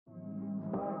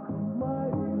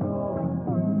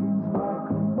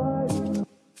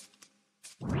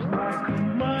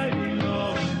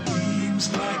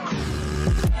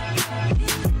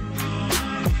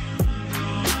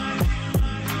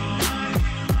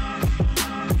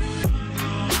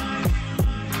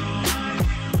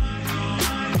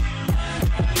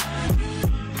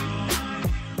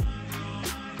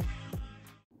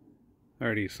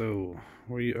Alrighty, so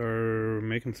we are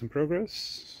making some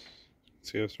progress.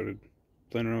 See, I started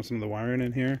playing around with some of the wiring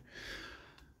in here.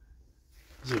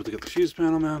 I was able to get the fuse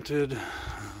panel mounted.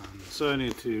 So I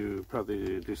need to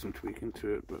probably do some tweaking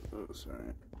to it, but it's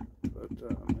alright. But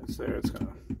it's there, it's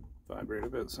gonna vibrate a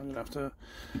bit, so I'm gonna have to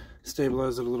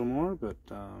stabilize it a little more, but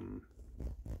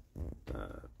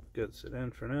that gets it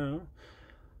in for now.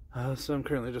 So I'm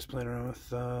currently just playing around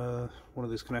with one of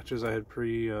these connectors I had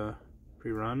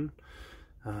pre-run.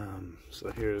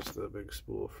 So here's the big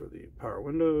spool for the power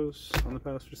windows on the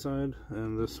passenger side,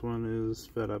 and this one is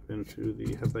fed up into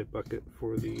the headlight bucket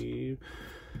for the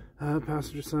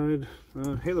passenger side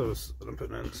halos that I'm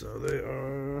putting in. So they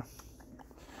are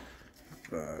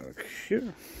back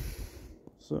here.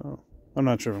 So I'm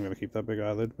not sure if I'm going to keep that big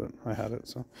eyelid, but I had it,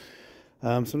 so so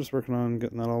I'm just working on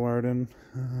getting that all wired in.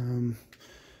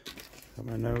 Got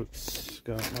my notes,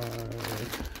 got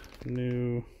my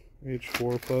new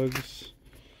H4 plugs.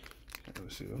 Can't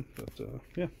really see them, but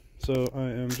yeah. So I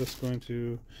am just going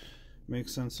to make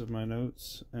sense of my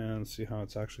notes and see how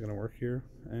it's actually going to work here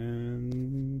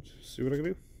and see what I can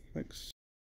do. Thanks.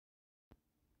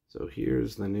 So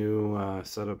here's the new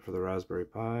setup for the Raspberry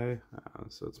Pi.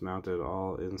 So it's mounted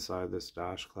all inside this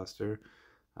dash cluster,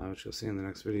 which you'll see in the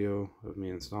next video of me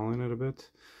installing it a bit.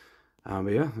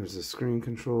 But yeah, there's a screen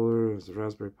controller, there's the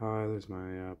Raspberry Pi, there's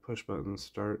my push button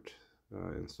start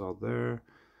installed there.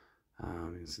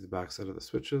 You can see the back side of the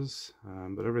switches,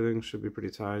 but everything should be pretty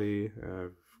tidy.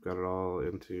 I've got it all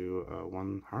into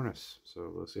one harness,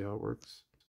 so we'll see how it works.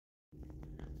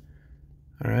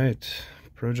 Alright,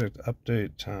 project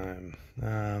update time.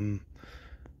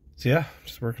 So yeah,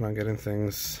 just working on getting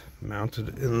things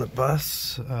mounted in the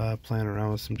bus, playing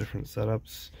around with some different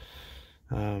setups,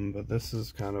 but this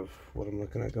is kind of what I'm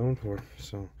looking at going for.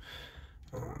 So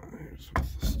here's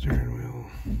with the steering wheel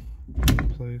in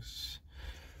place.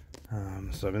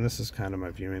 So I mean, this is kind of my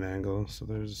viewing angle, so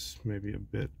there's maybe a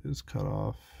bit is cut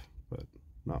off, but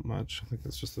not much. I think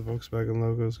that's just the Volkswagen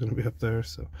logo is going to be up there.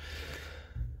 So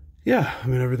yeah, I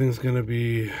mean, everything's going to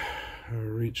be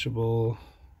reachable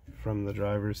from the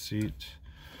driver's seat.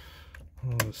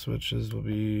 All the switches will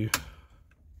be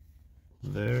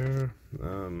there.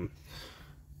 I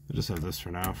just have this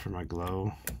for now for my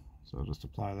glow, so I'll just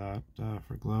apply that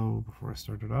for glow before I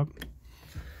start it up.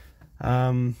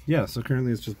 Yeah, so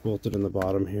currently it's just bolted in the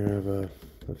bottom here. I have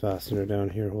a fastener down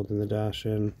here holding the dash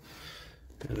in,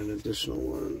 and an additional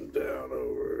one down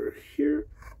over here.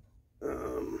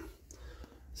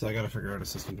 So I gotta figure out a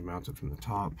system to mount it from the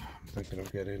top. I'm thinking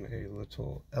of getting a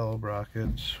little L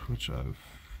bracket, which I've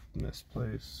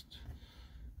misplaced.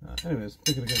 Anyways,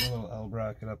 thinking of getting a little L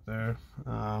bracket up there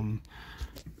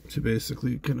to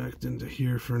basically connect into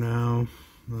here for now.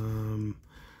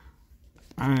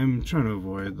 I'm trying to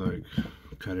avoid like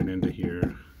cutting into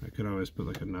here. I could always put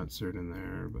like a nut cert in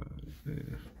there, but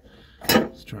yeah,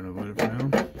 just trying to avoid it for now.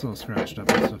 It's all scratched up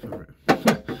and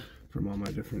stuff from all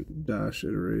my different dash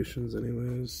iterations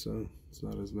anyways, so it's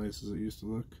not as nice as it used to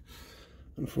look,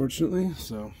 unfortunately.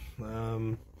 So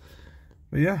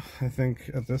but yeah, I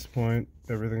think at this point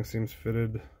everything seems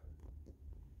fitted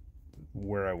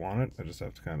where I want it. I just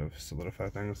have to kind of solidify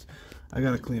things. I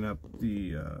gotta clean up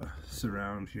the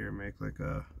surround here, make like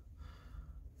a,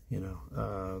 you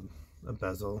know, a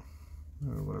bezel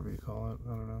or whatever you call it. I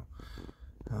don't know.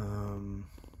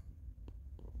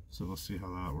 So we'll see how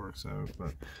that works out.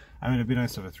 But I mean, it'd be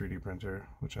nice to have a 3D printer,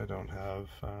 which I don't have.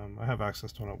 I have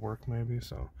access to one at work maybe,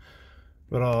 so,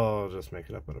 but I'll just make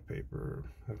it up out of paper.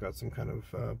 I've got some kind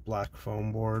of black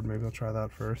foam board. Maybe I'll try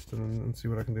that first and see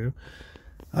what I can do.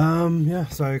 Yeah,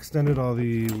 so I extended all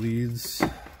the leads.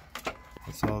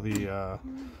 That's all the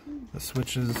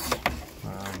switches.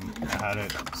 I had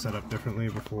it set up differently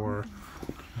before,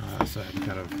 so I had to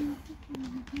kind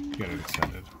of get it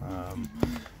extended. I'm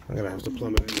gonna have to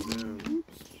plumb it in down.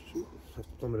 Have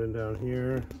to plumb it in down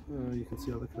here. You can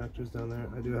see all the connectors down there.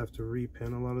 I do have to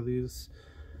repin a lot of these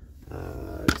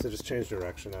because I just changed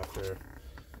direction after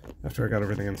I got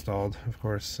everything installed. Of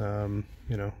course,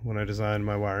 you know, when I designed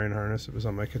my wiring harness, it was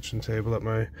on my kitchen table at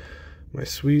my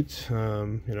suite. You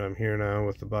know, I'm here now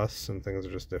with the bus and things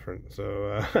are just different.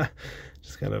 So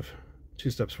just kind of 2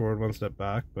 steps forward, 1 step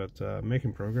back, but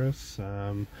making progress.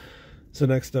 So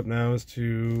next step now is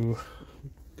to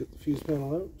get the fuse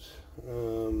panel out.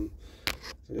 So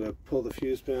I'm gonna pull the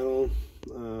fuse panel,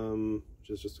 which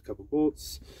is just a couple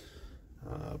bolts.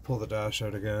 Pull the dash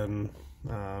out again,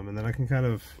 and then I can kind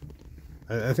of,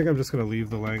 I think I'm just going to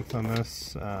leave the length on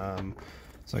this,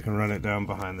 so I can run it down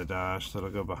behind the dash, so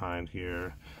it'll go behind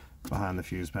here, behind the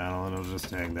fuse panel, and it'll just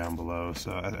hang down below.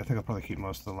 So I think I'll probably keep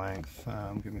most of the length,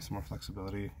 give me some more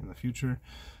flexibility in the future.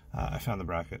 I found the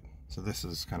bracket, So this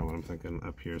is kind of what I'm thinking,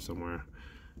 up here somewhere.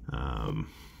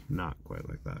 Not quite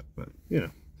like that, but you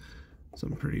know,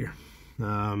 something prettier.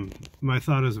 My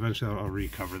thought is eventually I'll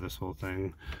recover this whole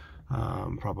thing,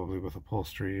 probably with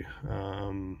upholstery,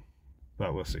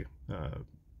 but we'll see.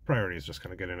 Priority is just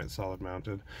kind of getting it solid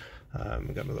mounted.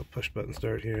 Got a little push button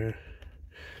start here.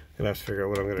 Gonna have to figure out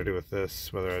what I'm gonna do with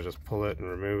this, whether I just pull it and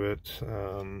remove it.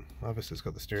 Obviously it's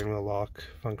got the steering wheel lock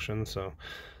function, so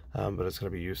but it's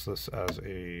gonna be useless as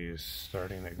a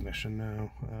starting ignition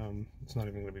now. It's not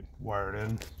even gonna be wired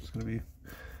in, it's gonna be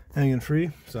hanging free.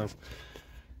 So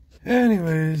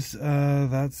anyways,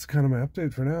 that's kind of my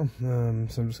update for now.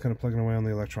 So I'm just kind of plugging away on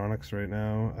the electronics right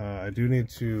now. I do need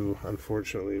to,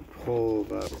 unfortunately, pull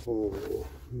that whole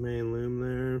main loom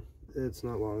there. It's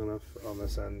not long enough on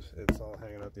this end. It's all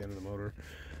hanging out the end of the motor.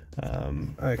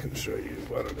 I can show you.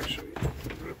 Why don't I show you?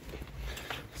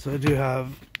 So I do have,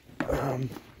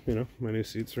 you know, my new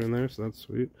seats are in there, so that's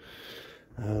sweet.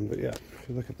 But yeah, if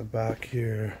you look at the back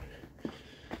here,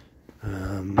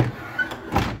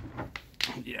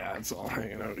 yeah, it's all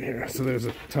hanging out here. So there's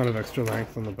a ton of extra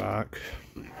length on the back,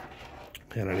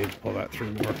 and I need to pull that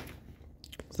through more.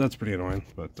 So that's pretty annoying,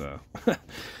 but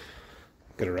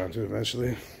get around to it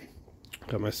eventually.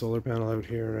 Got my solar panel out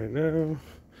here right now.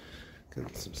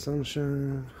 Getting some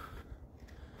sunshine.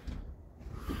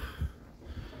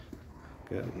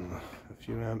 Getting a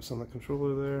few amps on the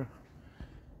controller there.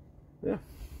 Yeah,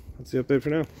 that's the update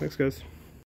for now. Thanks, guys.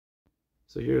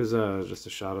 So here's just a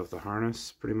shot of the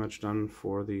harness, pretty much done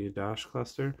for the dash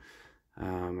cluster.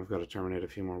 I've got to terminate a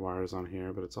few more wires on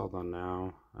here, but it's all done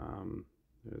now.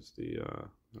 There's the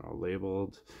they're all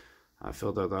labeled. I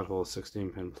filled out that whole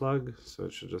 16-pin plug, so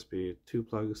it should just be 2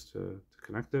 plugs to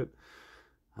connect it.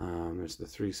 There's the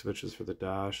 3 switches for the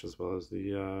dash, as well as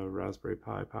the Raspberry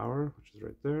Pi power, which is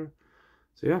right there.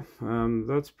 So yeah,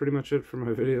 that's pretty much it for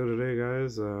my video today,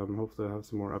 guys. Hopefully I'll have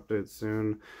some more updates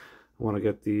soon. I want to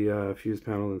get the fuse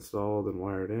panel installed and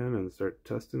wired in and start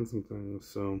testing some things.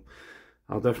 So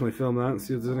I'll definitely film that and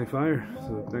see if there's any fire.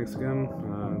 So thanks again.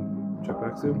 Check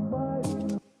back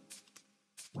soon.